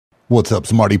What's up,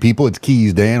 smarty people? It's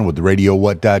KeysDAN with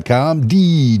RadioWhat.com,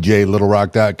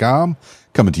 DJLittleRock.com,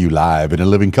 coming to you live in a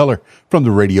living color from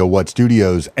the Radio What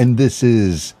studios. And this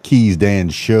is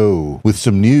KeysDAN Show with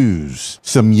some news,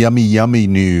 some yummy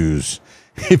news.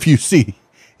 If you see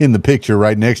in the picture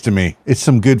right next to me, it's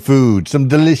some good food, some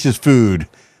delicious food.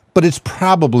 But it's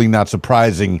probably not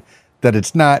surprising that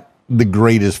it's not the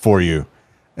greatest for you.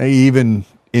 Even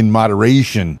in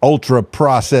moderation,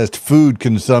 ultra-processed food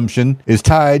consumption is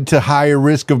tied to higher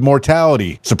risk of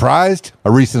mortality. Surprised?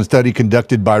 A recent study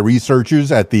conducted by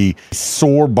researchers at the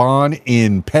Sorbonne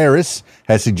in Paris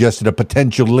has suggested a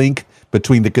potential link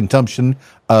between the consumption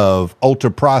of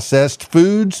ultra-processed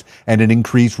foods and an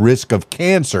increased risk of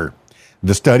cancer.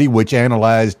 The study, which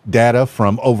analyzed data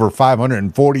from over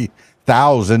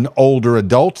 540,000 older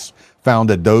adults, found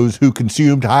that those who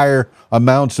consumed higher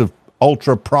amounts of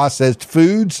ultra-processed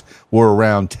foods were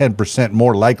around 10%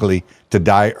 more likely to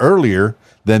die earlier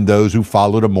than those who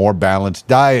followed a more balanced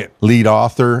diet. Lead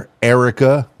author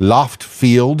Erica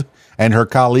Loftfield and her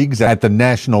colleagues at the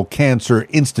National Cancer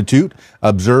Institute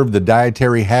observed the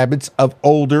dietary habits of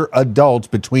older adults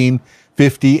between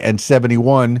 50 and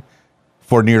 71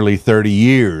 for nearly 30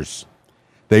 years.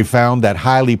 They found that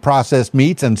highly processed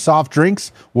meats and soft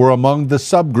drinks were among the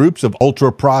subgroups of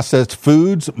ultra-processed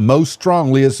foods most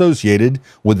strongly associated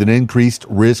with an increased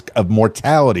risk of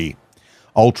mortality.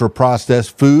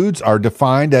 Ultra-processed foods are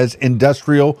defined as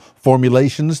industrial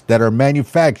formulations that are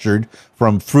manufactured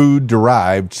from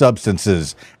food-derived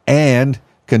substances and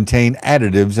contain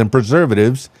additives and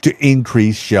preservatives to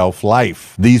increase shelf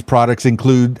life. These products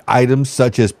include items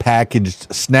such as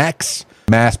packaged snacks,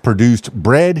 mass-produced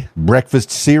bread, breakfast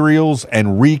cereals,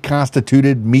 and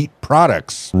reconstituted meat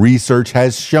products. Research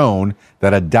has shown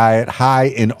that a diet high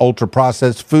in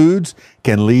ultra-processed foods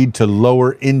can lead to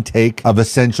lower intake of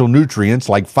essential nutrients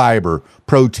like fiber,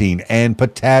 protein, and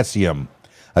potassium.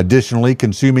 Additionally,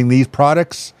 consuming these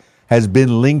products has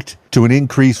been linked to an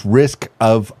increased risk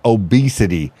of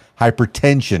obesity,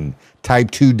 hypertension,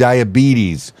 type 2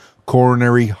 diabetes,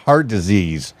 coronary heart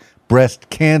disease, breast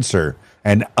cancer,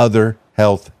 and other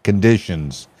health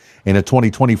conditions. In a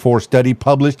 2024 study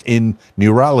published in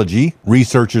Neurology,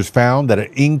 researchers found that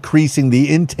increasing the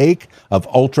intake of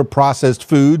ultra-processed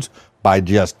foods by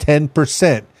just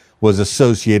 10% was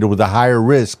associated with a higher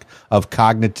risk of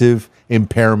cognitive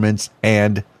impairments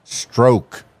and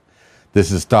stroke.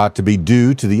 This is thought to be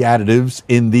due to the additives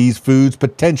in these foods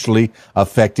potentially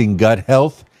affecting gut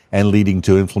health and leading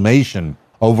to inflammation.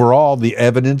 Overall, the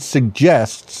evidence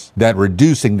suggests that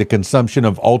reducing the consumption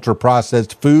of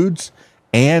ultra-processed foods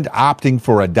and opting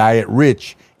for a diet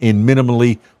rich in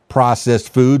minimally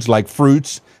processed foods like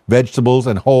fruits, vegetables,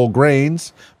 and whole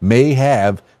grains may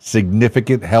have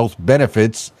significant health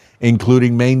benefits,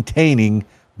 including maintaining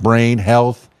brain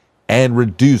health and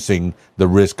reducing the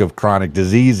risk of chronic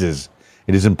diseases.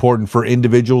 It is important for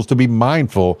individuals to be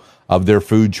mindful of their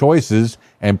food choices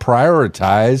and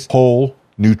prioritize whole,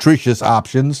 nutritious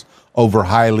options over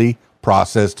highly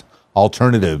processed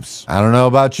alternatives. I don't know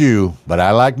about you, but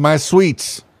I like my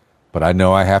sweets, but I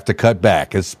know I have to cut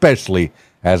back, especially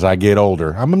as I get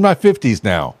older. I'm in my 50s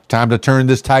now. Time to turn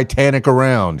this Titanic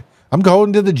around. I'm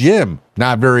going to the gym,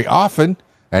 not very often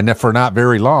and for not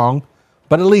very long,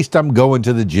 but at least I'm going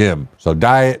to the gym. So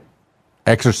diet,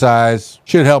 exercise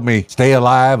should help me stay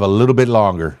alive a little bit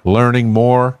longer, learning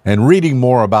more and reading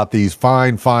more about these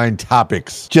fine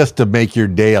topics just to make your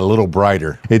day a little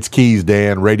brighter. It's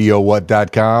KeysDAN,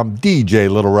 RadioWhat.com,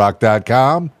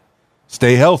 DJLittleRock.com.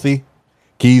 Stay healthy.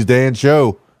 KeysDAN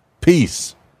Show.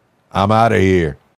 Peace. I'm out of here.